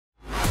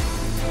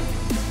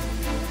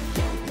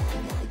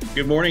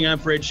Good morning. I'm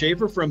Fred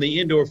Shaffer from the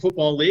Indoor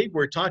Football League.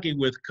 We're talking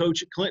with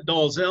Coach Clint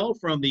Dolezel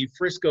from the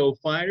Frisco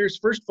Fighters.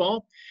 First of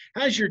all,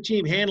 how's your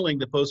team handling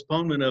the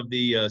postponement of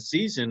the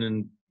season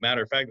and,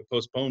 matter of fact, the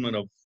postponement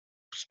of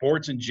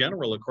sports in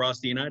general across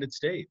the United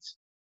States?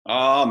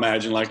 I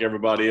imagine like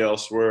everybody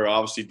else, we're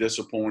obviously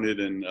disappointed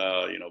in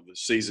the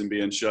season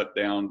being shut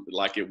down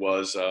like it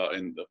was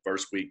in the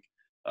first week.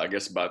 I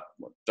guess about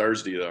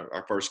Thursday.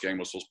 Our first game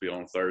was supposed to be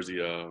on Thursday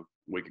a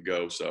week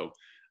ago. So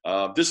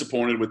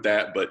disappointed with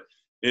that, but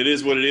it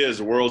is what it is.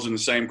 The world's in the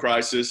same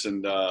crisis,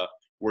 and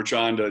we're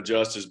trying to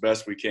adjust as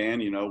best we can.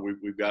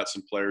 We've got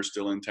some players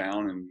still in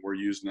town, and we're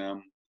using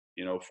them,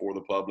 for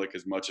the public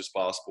as much as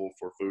possible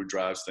for food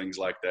drives, things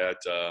like that.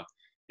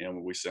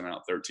 We sent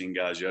out 13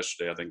 guys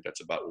yesterday. I think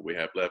that's about what we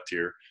have left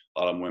here.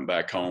 A lot of them went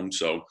back home,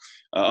 so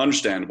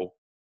understandable.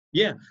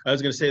 Yeah, I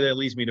was going to say that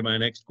leads me to my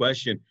next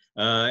question.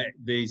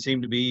 They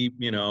seem to be,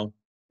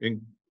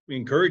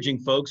 encouraging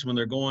folks when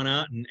they're going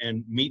out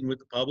and meeting with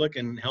the public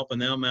and helping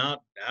them out.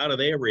 How are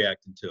they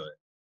reacting to it?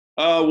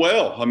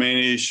 Well, I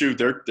mean, shoot,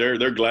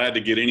 they're glad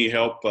to get any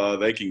help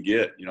they can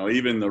get.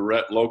 Even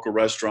the local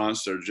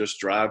restaurants that are just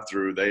drive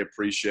through, they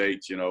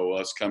appreciate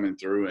us coming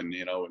through and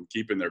and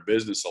keeping their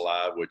business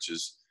alive, which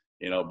is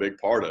a big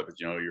part of it.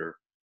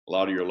 A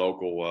lot of your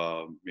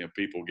local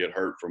people get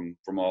hurt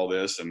from all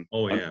this, and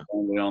Oh yeah,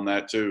 on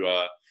that too.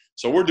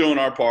 So we're doing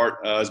our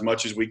part as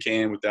much as we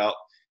can without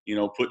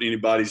putting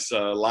anybody's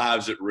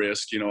lives at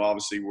risk.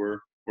 Obviously we're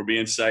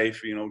being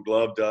safe,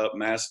 gloved up,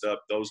 masked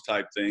up, those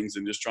type things,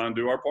 and just trying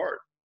to do our part.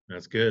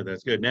 that's good.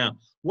 That's good. Now,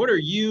 what are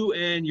you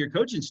and your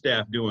coaching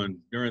staff doing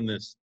during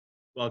this,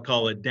 I'll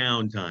call it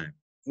downtime?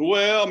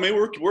 Well, I mean, we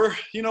were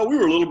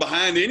a little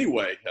behind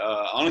anyway,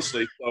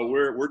 honestly. So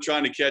we're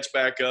trying to catch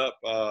back up.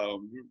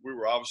 We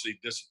were obviously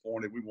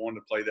disappointed. We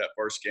wanted to play that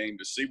first game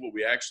to see what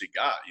we actually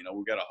got.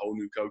 We got a whole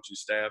new coaching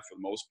staff for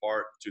the most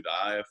part to the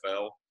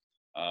IFL.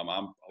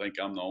 I think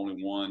I'm the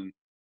only one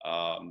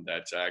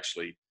that's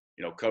actually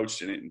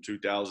coached in it in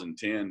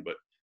 2010. But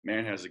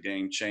man, has the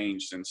game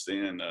changed since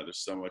then.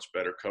 There's so much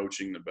better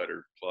coaching, the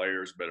better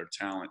players, better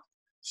talent.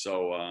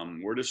 So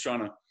we're just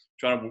trying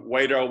to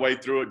wade our way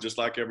through it, just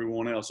like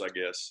everyone else, I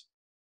guess.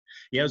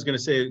 Yeah, I was going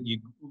to say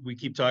we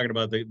keep talking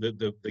about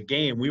the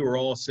game. We were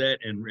all set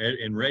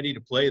and ready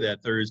to play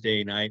that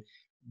Thursday night.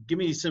 Give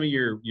me some of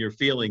your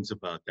feelings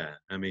about that.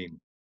 I mean,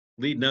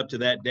 leading up to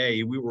that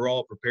day, we were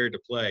all prepared to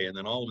play, and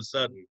then all of a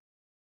sudden,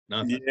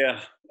 nothing. Yeah,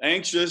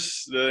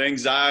 anxious, the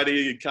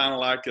anxiety, kind of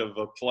like of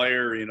a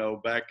player,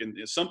 back in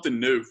it's something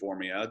new for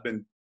me. I've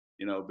been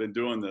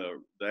doing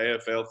the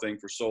AFL thing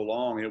for so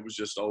long. It was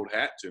just old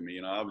hat to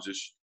me.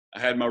 I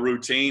had my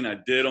routine, I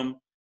did them,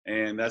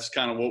 and that's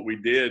kind of what we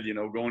did,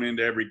 going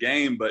into every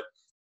game. But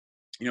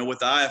with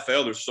the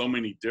IFL, there's so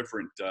many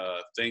different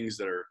things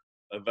that are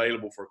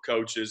available for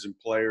coaches and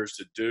players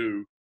to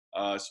do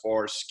as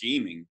far as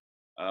scheming.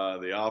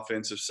 The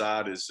offensive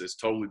side is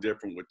totally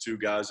different with two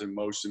guys in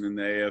motion in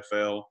the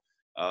AFL.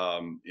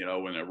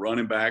 When the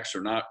running backs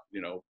are not,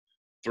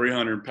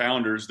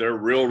 300-pounders, they're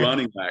real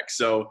running backs.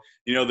 So,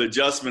 the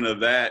adjustment of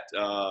that,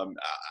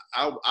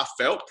 I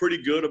felt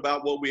pretty good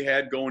about what we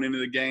had going into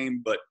the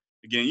game. But,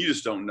 again, you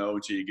just don't know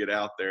until you get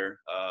out there.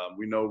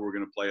 We know we're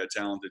going to play a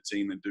talented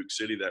team in Duke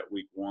City that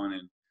week one,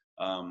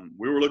 and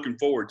we were looking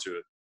forward to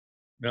it.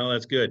 No,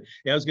 that's good.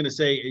 Yeah, I was going to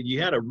say you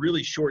had a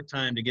really short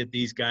time to get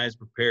these guys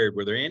prepared.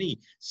 Were there any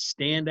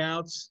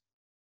standouts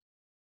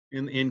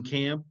in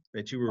camp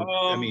that you were,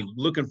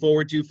 looking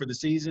forward to for the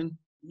season?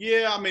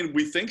 Yeah, I mean,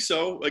 we think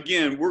so.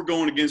 Again, we're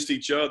going against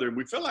each other, and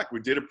we felt like we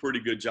did a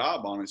pretty good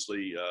job,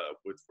 honestly,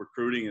 with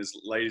recruiting as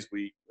late as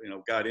we,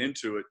 got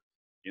into it.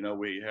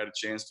 We had a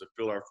chance to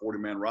fill our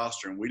 40-man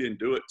roster, and we didn't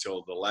do it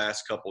till the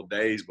last couple of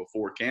days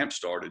before camp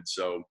started.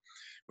 So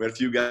we had a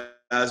few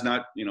guys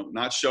not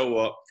show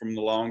up from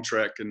the long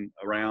trek and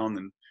around,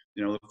 and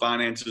the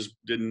finances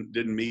didn't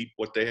meet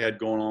what they had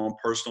going on.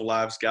 Personal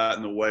lives got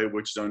in the way,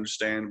 which is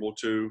understandable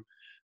too.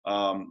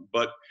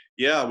 But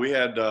yeah, we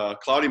had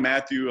Claudia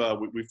Matthew.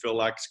 We feel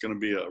like it's going to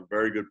be a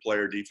very good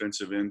player,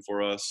 defensive end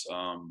for us.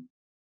 I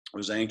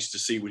was anxious to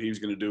see what he was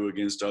going to do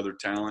against other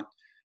talent.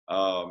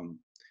 Our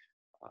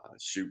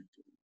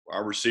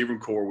receiving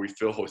core we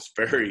feel is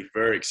very,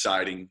 very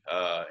exciting.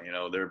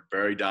 They're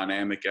very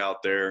dynamic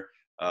out there.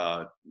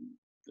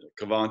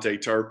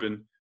 Cavante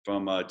Turpin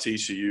from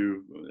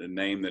TCU, a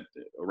name that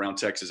around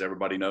Texas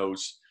everybody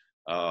knows.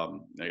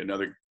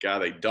 Another guy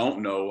they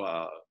don't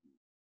know,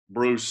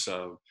 Bruce.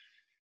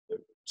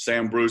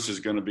 Sam Bruce is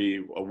going to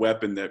be a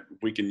weapon that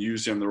we can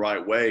use him the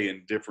right way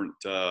in different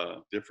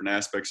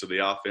aspects of the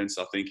offense.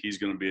 I think he's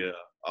going to be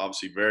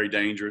obviously very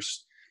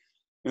dangerous.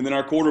 And then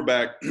our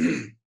quarterback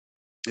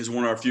is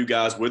one of our few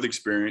guys with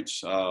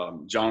experience.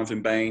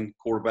 Jonathan Bain,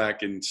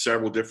 quarterback in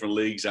several different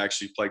leagues,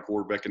 actually played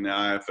quarterback in the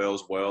IFL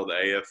as well,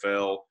 the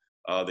AFL,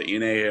 the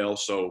NAL.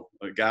 So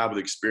a guy with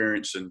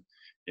experience. And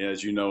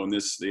as you know, in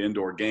the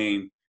indoor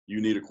game,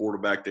 you need a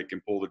quarterback that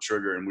can pull the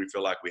trigger, and we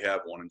feel like we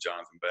have one in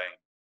Jonathan Bain.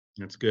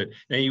 That's good.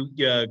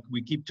 Now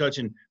we keep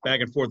touching back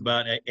and forth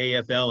about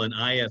AFL and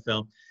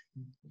IFL.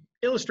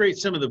 illustrate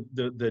some of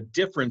the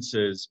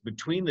differences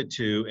between the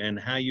two and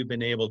how you've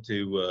been able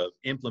to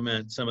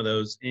implement some of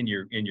those in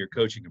your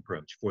coaching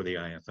approach for the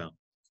IFL.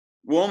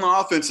 Well, on the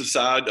offensive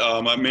side,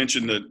 I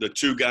mentioned the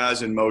two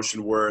guys in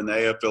motion, where in the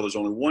AFL there's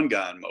only one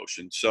guy in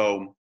motion.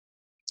 So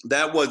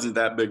that wasn't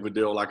that big of a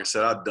deal. Like I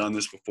said, I've done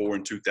this before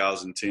in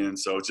 2010,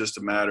 so it's just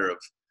a matter of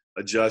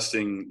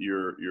adjusting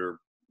your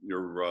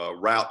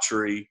route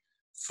tree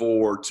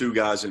for two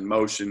guys in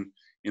motion.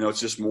 It's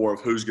just more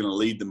of who's going to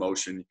lead the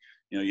motion.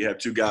 You have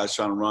two guys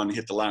trying to run and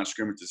hit the line of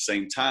scrimmage at the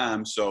same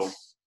time, so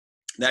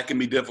that can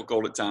be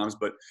difficult at times.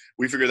 But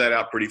we figured that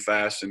out pretty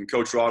fast. And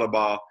Coach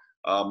Raudabaugh,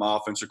 my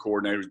offensive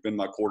coordinator, has been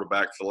my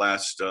quarterback for the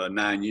last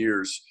 9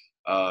 years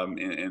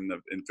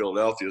in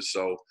Philadelphia.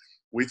 So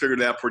we figured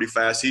it out pretty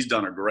fast. He's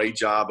done a great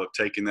job of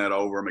taking that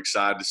over. I'm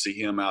excited to see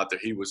him out there.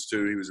 He was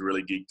too. He was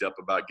really geeked up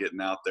about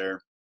getting out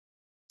there.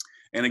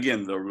 And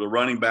again, the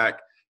running back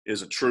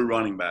is a true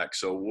running back.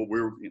 So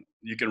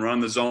you can run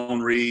the zone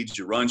reads,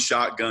 you run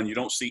shotgun. You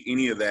don't see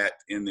any of that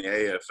in the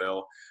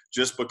AFL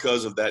just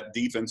because of that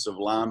defensive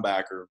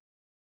linebacker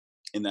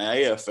in the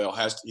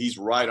AFL. He's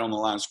right on the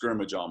line of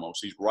scrimmage almost.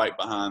 He's right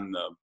behind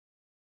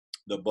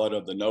the butt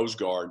of the nose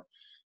guard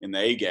in the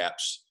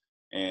A-gaps.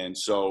 And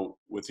so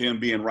with him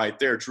being right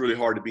there, it's really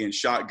hard to be in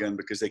shotgun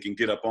because they can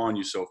get up on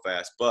you so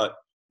fast. But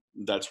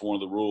that's one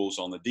of the rules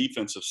on the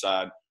defensive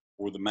side,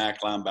 or the MAC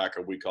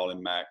linebacker, we call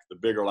him MAC, the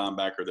bigger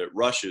linebacker that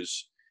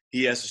rushes,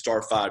 he has to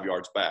start 5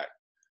 yards back.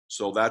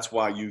 So that's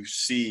why you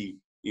see,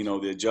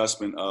 the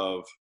adjustment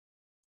of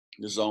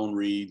the zone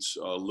reads,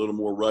 a little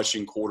more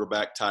rushing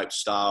quarterback type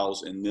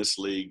styles in this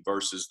league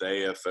versus the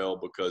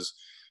AFL, because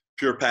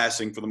pure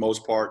passing for the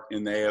most part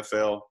in the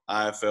AFL,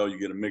 IFL, you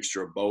get a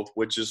mixture of both,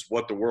 which is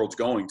what the world's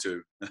going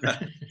to.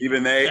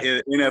 Even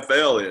the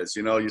NFL is,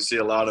 you see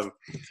a lot of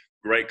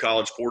great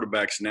college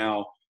quarterbacks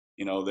now,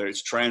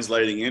 it's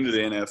translating into the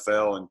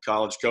NFL, and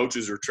college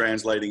coaches are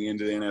translating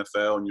into the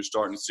NFL, and you're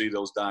starting to see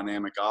those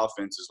dynamic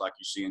offenses like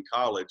you see in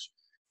college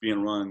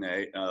being run in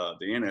the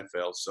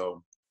NFL.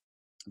 So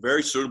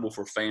very suitable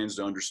for fans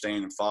to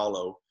understand and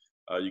follow.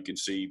 You can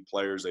see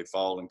players they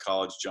followed in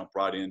college jump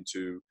right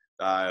into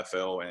the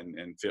IFL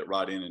and fit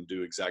right in and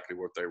do exactly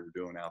what they were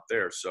doing out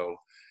there. So,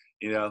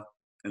 and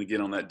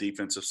again, on that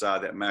defensive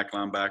side, that MAC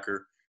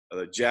linebacker,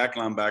 the Jack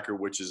linebacker,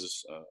 which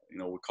is,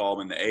 we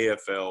call him in the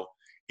AFL,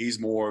 he's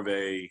more of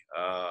a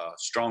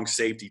strong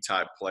safety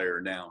type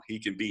player now. He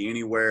can be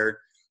anywhere.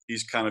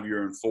 He's kind of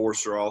your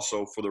enforcer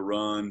also for the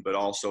run, but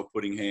also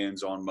putting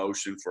hands on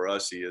motion. For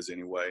us, he is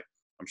anyway.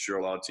 I'm sure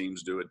a lot of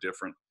teams do it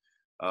different.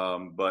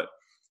 But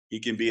he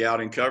can be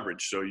out in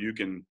coverage, so you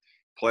can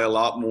play a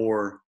lot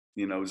more,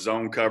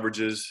 zone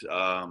coverages.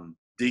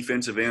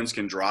 Defensive ends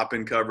can drop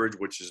in coverage,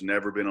 which has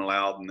never been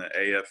allowed in the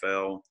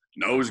AFL.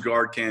 Nose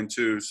guard can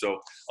too. So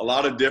a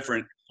lot of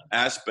different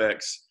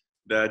aspects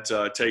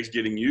that takes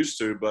getting used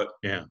to, but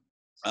yeah,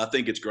 I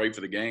think it's great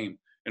for the game.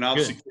 And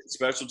obviously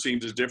special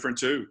teams is different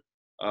too.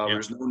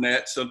 There's no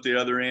nets at the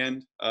other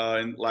end.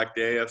 And like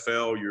the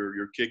AFL,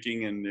 you're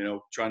kicking and,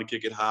 trying to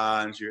kick it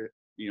high, and your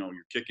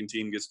kicking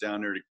team gets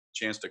down there to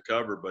chance to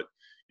cover. But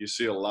you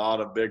see a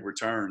lot of big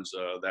returns.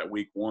 That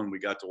week one, we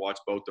got to watch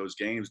both those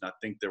games, and I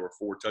think there were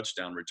 4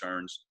 touchdown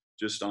returns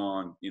just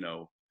on,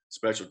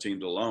 special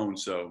teams alone.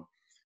 So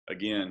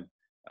again,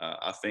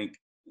 I think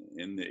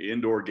in the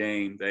indoor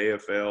game, the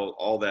AFL,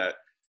 all that,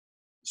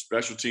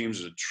 special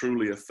teams is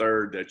truly a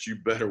third that you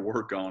better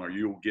work on, or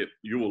you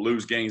will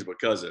lose games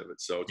because of it.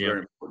 So it's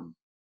very important.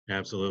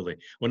 Absolutely.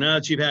 Well, now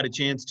that you've had a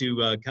chance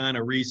to kind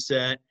of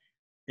reset,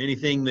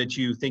 anything that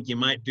you think you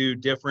might do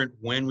different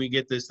when we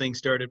get this thing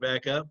started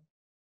back up?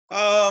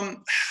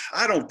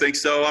 I don't think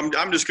so.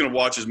 I'm just going to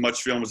watch as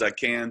much film as I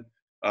can.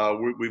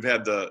 We've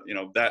had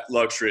that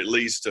luxury at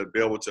least to be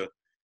able to,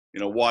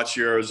 watch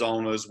your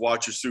Arizonas,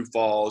 watch your Sioux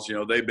Falls.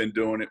 They've been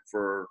doing it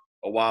for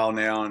a while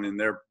now, and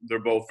they're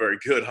both very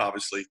good,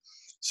 obviously.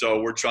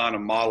 So we're trying to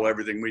model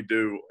everything we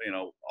do,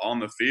 on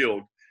the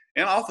field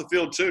and off the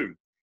field too.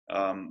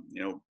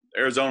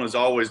 Arizona's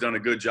always done a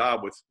good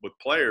job with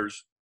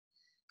players,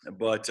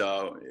 but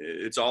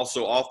it's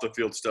also off the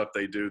field stuff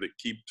they do that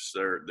keeps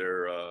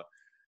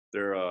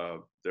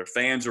their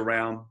fans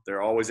around.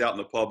 They're always out in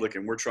the public,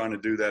 and we're trying to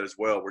do that as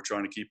well. We're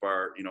trying to keep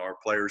our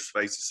players'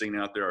 faces seen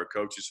out there, our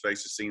coaches'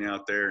 faces seen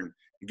out there, and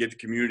get the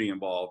community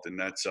involved. And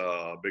that's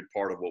a big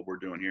part of what we're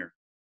doing here.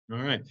 All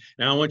right.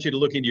 Now I want you to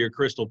look into your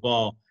crystal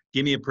ball.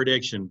 Give me a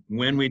prediction.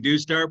 When we do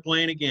start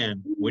playing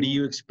again, what do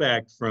you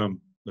expect from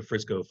the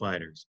Frisco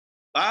Fighters?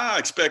 I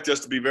expect us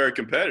to be very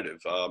competitive.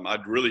 I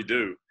really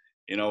do.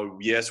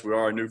 Yes, we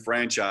are a new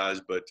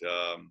franchise, but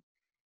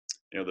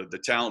the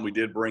talent we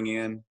did bring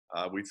in,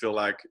 we feel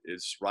like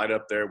it's right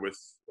up there with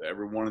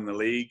everyone in the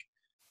league.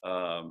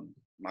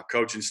 My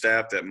coaching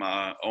staff that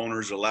my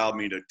owners allowed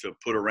me to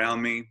put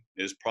around me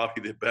is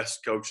probably the best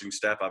coaching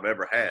staff I've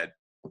ever had,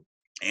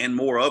 and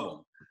more of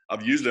them.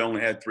 I've usually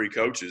only had 3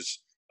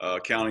 coaches,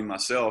 counting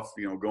myself,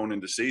 going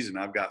into season.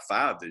 I've got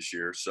 5 this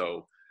year.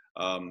 So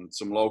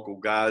some local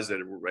guys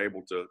that were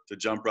able to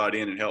jump right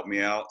in and help me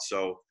out.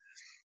 So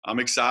I'm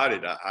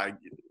excited. I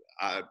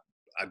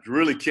I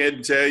really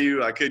can't tell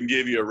you. I couldn't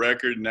give you a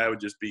record, and that would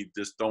just be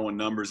just throwing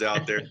numbers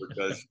out there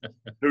because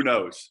who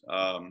knows?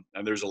 And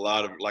there's a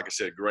lot of, like I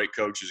said, great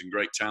coaches and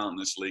great talent in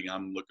this league.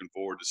 I'm looking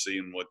forward to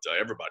seeing what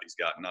everybody's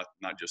got,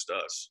 not just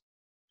us.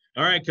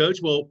 All right, Coach.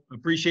 Well,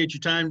 appreciate your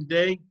time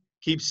today.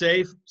 Keep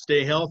safe,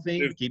 stay healthy,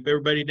 Dude. keep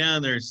everybody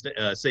down there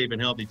safe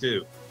and healthy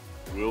too.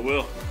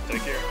 Will.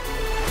 Take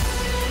care.